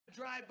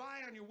drive by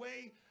on your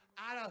way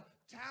out of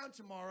town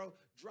tomorrow,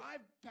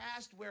 drive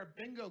past where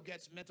Bingo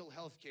gets mental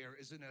health care,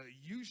 is in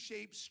a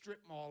U-shaped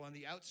strip mall on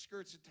the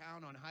outskirts of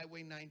town on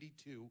Highway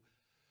 92.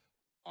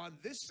 On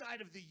this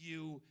side of the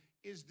U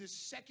is the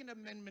Second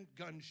Amendment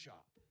gun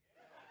shop.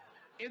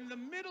 In the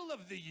middle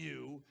of the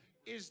U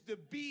is the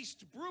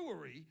Beast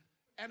Brewery,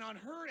 and on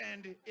her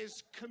end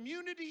is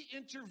Community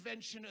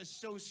Intervention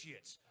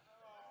Associates,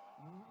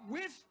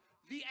 with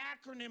the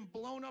acronym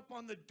blown up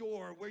on the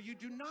door, where you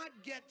do not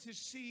get to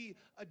see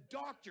a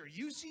doctor.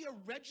 You see a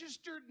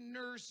registered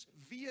nurse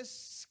via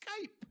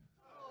Skype.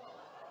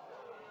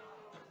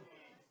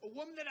 A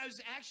woman that I was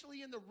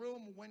actually in the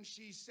room when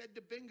she said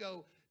to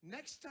Bingo,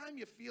 next time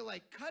you feel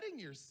like cutting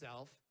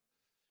yourself,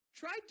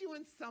 try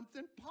doing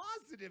something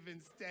positive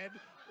instead,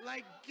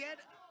 like get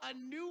a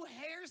new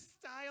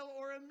hairstyle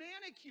or a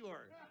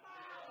manicure.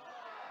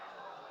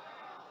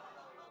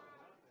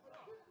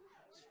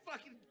 It's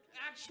fucking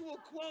actual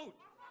quote.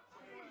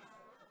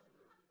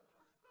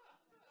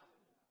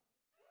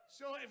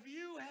 So if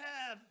you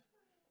have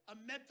a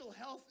mental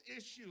health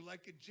issue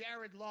like a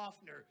Jared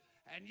Loeffner,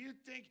 and you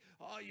think,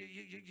 oh,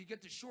 you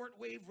get the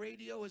shortwave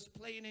radio is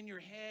playing in your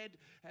head,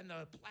 and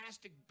the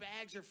plastic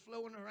bags are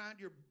flowing around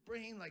your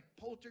brain like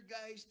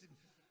poltergeist,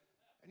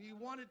 and you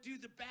want to do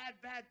the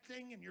bad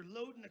thing, and you're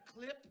loading a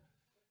clip,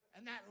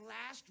 and that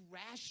last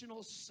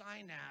rational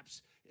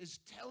synapse is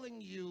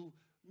telling you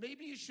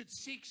maybe you should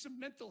seek some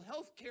mental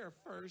health care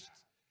first.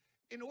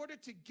 In order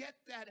to get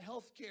that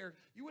health care,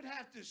 you would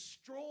have to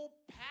stroll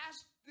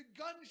past the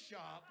gun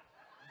shop,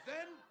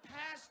 then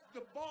past the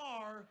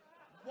bar,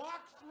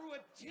 walk through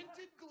a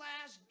tinted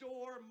glass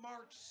door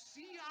marked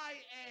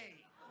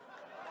CIA,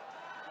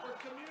 or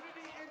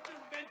Community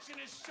Intervention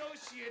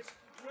Associates,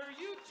 where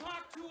you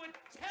talk to a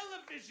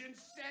television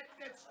set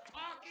that's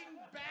talking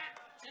back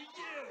to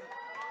you.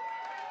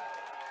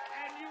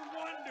 And you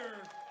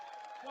wonder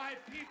why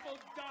people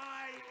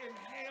die in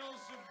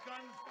hails of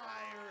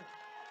gunfire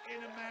in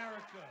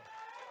America.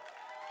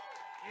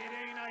 It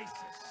ain't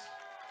ISIS.